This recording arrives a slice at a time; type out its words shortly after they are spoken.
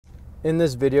In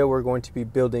this video, we're going to be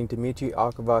building Dimitrij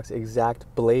Ovtcharov's exact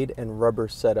blade and rubber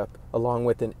setup, along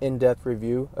with an in-depth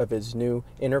review of his new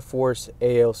Innerforce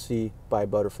ALC by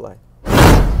Butterfly.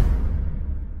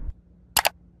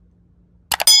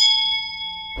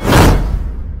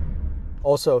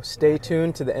 Also, stay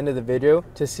tuned to the end of the video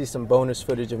to see some bonus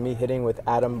footage of me hitting with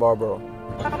Adam Bobrow.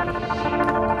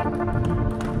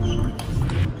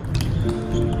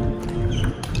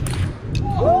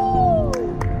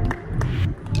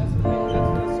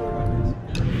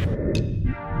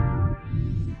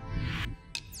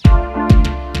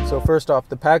 So first off,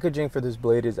 the packaging for this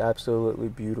blade is absolutely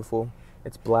beautiful.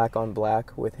 It's black on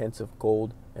black with hints of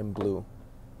gold and blue.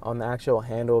 On the actual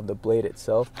handle of the blade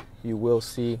itself, you will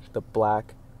see the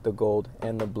black, the gold,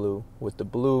 and the blue, with the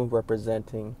blue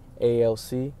representing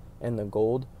ALC and the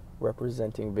gold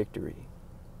representing victory.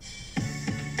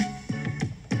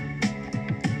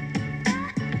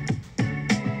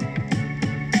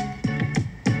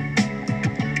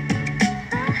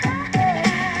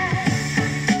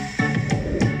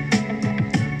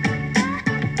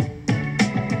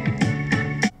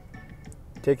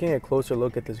 Taking a closer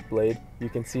look at this blade, you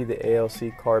can see the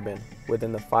ALC carbon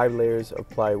within the 5 layers of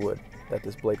plywood that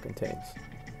this blade contains.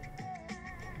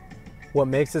 What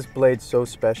makes this blade so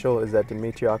special is that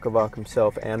Dimitrij Ovtcharov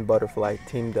himself and Butterfly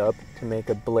teamed up to make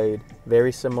a blade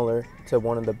very similar to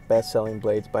one of the best-selling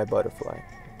blades by Butterfly,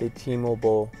 the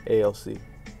T-Mobile ALC.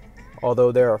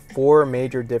 Although there are 4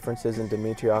 major differences in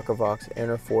Dimitrij Ovtcharov's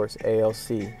Innerforce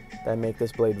ALC that make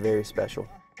this blade very special.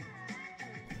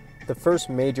 The first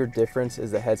major difference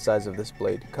is the head size of this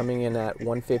blade, coming in at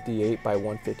 158 by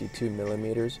 152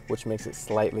 millimeters, which makes it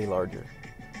slightly larger.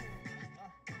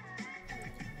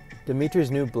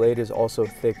 Dimitrij's new blade is also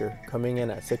thicker, coming in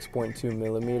at 6.2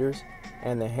 millimeters,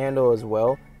 and the handle as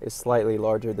well is slightly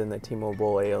larger than the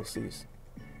T-Mobile ALCs.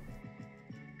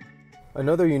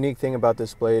 Another unique thing about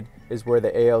this blade is where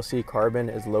the ALC carbon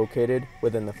is located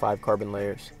within the 5 carbon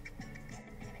layers.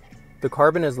 The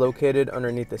carbon is located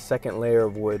underneath the second layer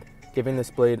of wood, giving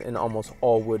this blade an almost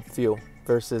all wood feel,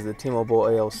 versus the T-Mobile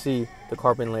ALC, the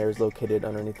carbon layer is located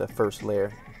underneath the first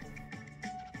layer.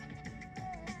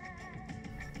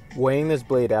 Weighing this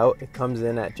blade out, it comes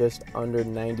in at just under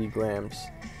 90 grams.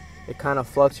 It kind of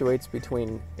fluctuates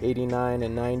between 89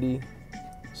 and 90,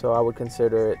 so I would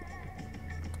consider it,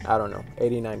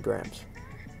 89 grams.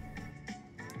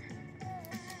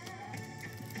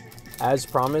 As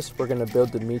promised, we're going to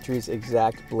build Dimitrij's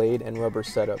exact blade and rubber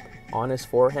setup. On his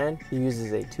forehand, he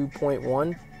uses a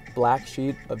 2.1 black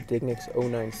sheet of Dignics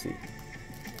 09C.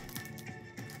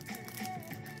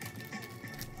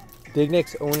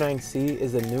 Dignics 09C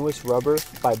is the newest rubber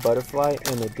by Butterfly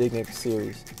in the Dignics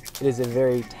series. It is a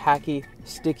very tacky,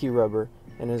 sticky rubber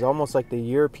and is almost like the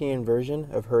European version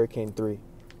of Hurricane 3.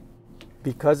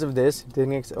 Because of this,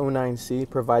 Dignics 09C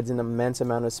provides an immense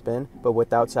amount of spin, but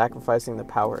without sacrificing the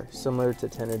power, similar to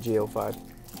Tenergy 05.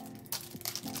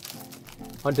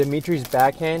 On Dimitrij's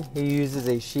backhand, he uses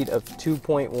a sheet of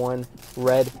 2.1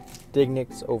 red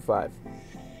Dignics 05.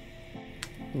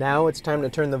 Now it's time to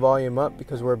turn the volume up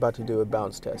because we're about to do a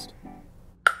bounce test.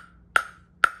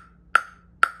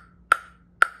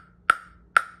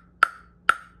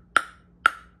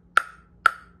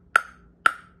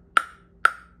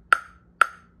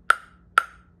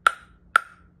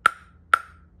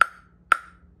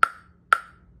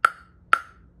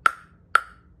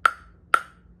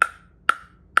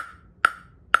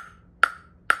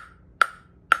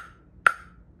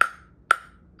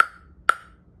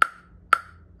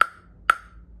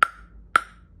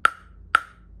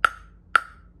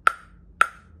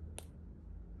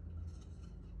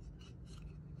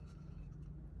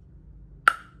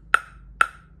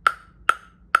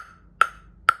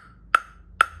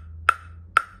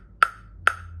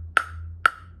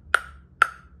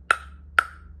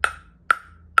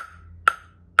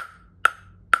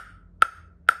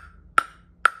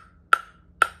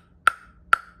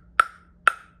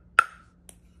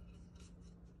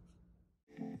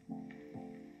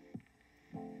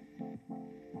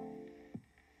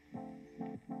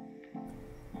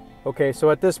 Okay, so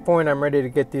at this point I'm ready to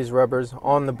get these rubbers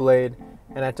on the blade,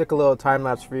 and I took a little time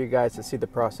lapse for you guys to see the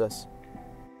process.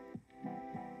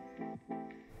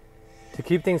 To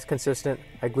keep things consistent,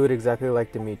 I glued exactly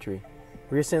like Dimitrij.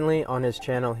 Recently on his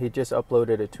channel he just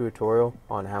uploaded a tutorial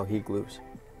on how he glues.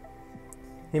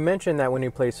 He mentioned that when he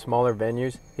plays smaller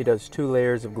venues, he does 2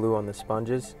 layers of glue on the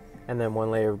sponges and then 1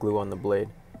 layer of glue on the blade.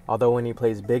 Although when he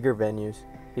plays bigger venues,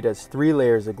 he does 3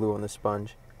 layers of glue on the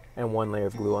sponge and 1 layer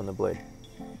of glue on the blade.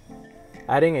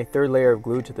 Adding a 3rd layer of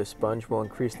glue to the sponge will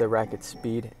increase the racket's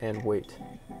speed and weight.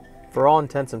 For all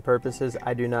intents and purposes,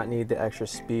 I do not need the extra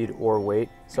speed or weight,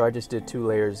 so I just did 2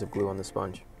 layers of glue on the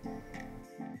sponge.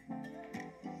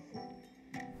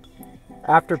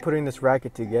 After putting this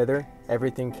racket together,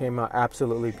 everything came out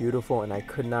absolutely beautiful and I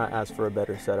could not ask for a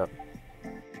better setup.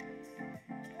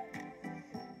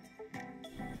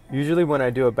 Usually when I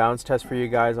do a bounce test for you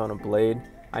guys on a blade,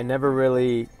 I never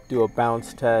really do a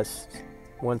bounce test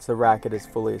once the racket is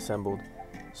fully assembled.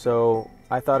 So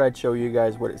I thought I'd show you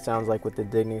guys what it sounds like with the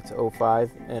Dignics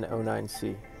 05 and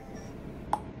 09C.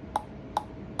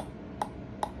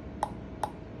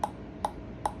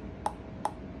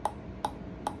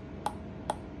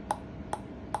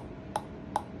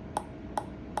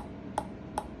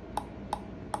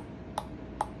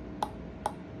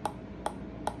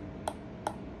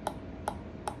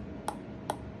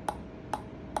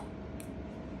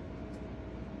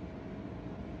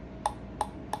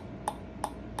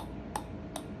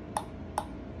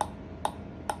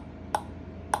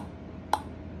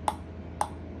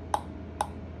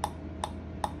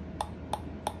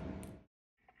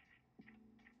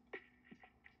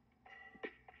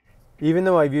 Even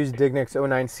though I've used Dignics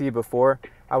 09C before,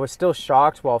 I was still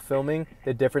shocked while filming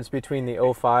the difference between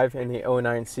the 05 and the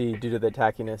 09C due to the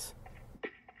tackiness.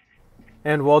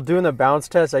 And while doing the bounce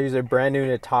test, I used a brand new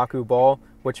Nitaku ball,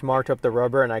 which marked up the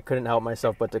rubber, and I couldn't help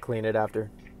myself but to clean it after.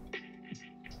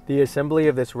 The assembly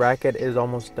of this racket is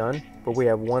almost done, but we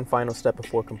have one final step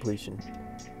before completion: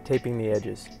 taping the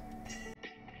edges.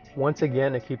 Once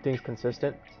again, to keep things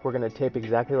consistent, we're going to tape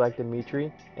exactly like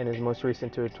Dimitrij in his most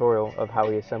recent tutorial of how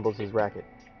he assembles his racket.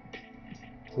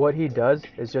 What he does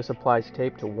is just applies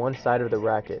tape to one side of the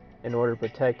racket in order to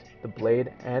protect the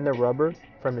blade and the rubber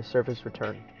from the surface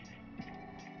return.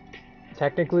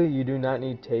 Technically, you do not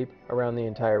need tape around the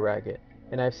entire racket,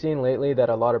 and I've seen lately that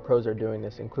a lot of pros are doing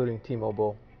this, including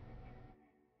T-Mobile.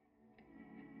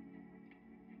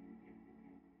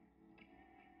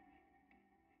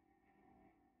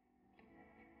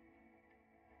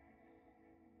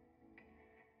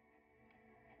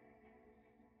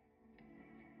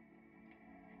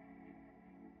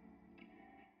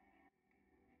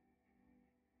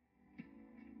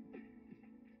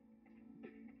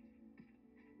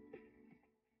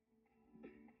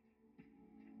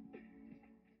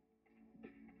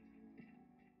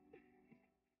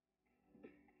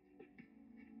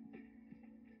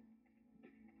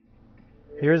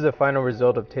 Here's the final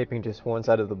result of taping just one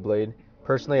side of the blade.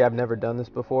 Personally, I've never done this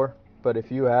before, but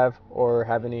if you have or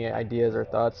have any ideas or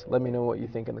thoughts, let me know what you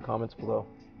think in the comments below.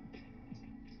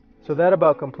 So that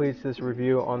about completes this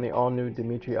review on the all-new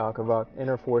Dimitrij Ovtcharov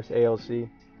Innerforce ALC.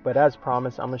 But as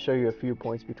promised, I'm going to show you a few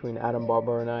points between Adam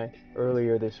Bobrow and I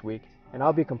earlier this week. And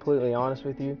I'll be completely honest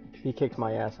with you, he kicked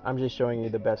my ass. I'm just showing you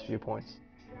the best few points.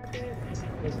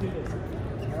 Let's do this.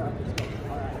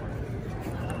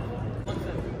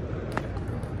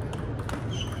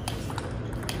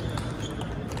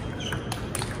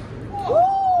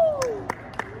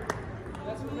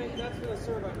 That's for the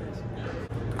serve on this.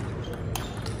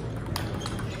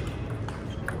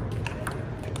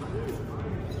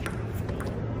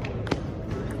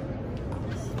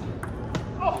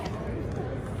 Oh!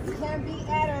 You can't beat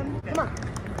Adam. Come on.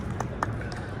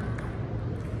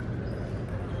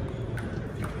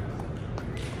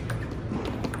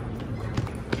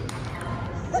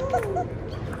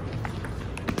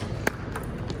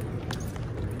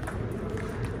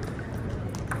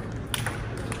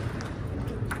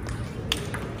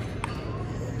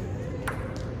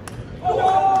 Oh!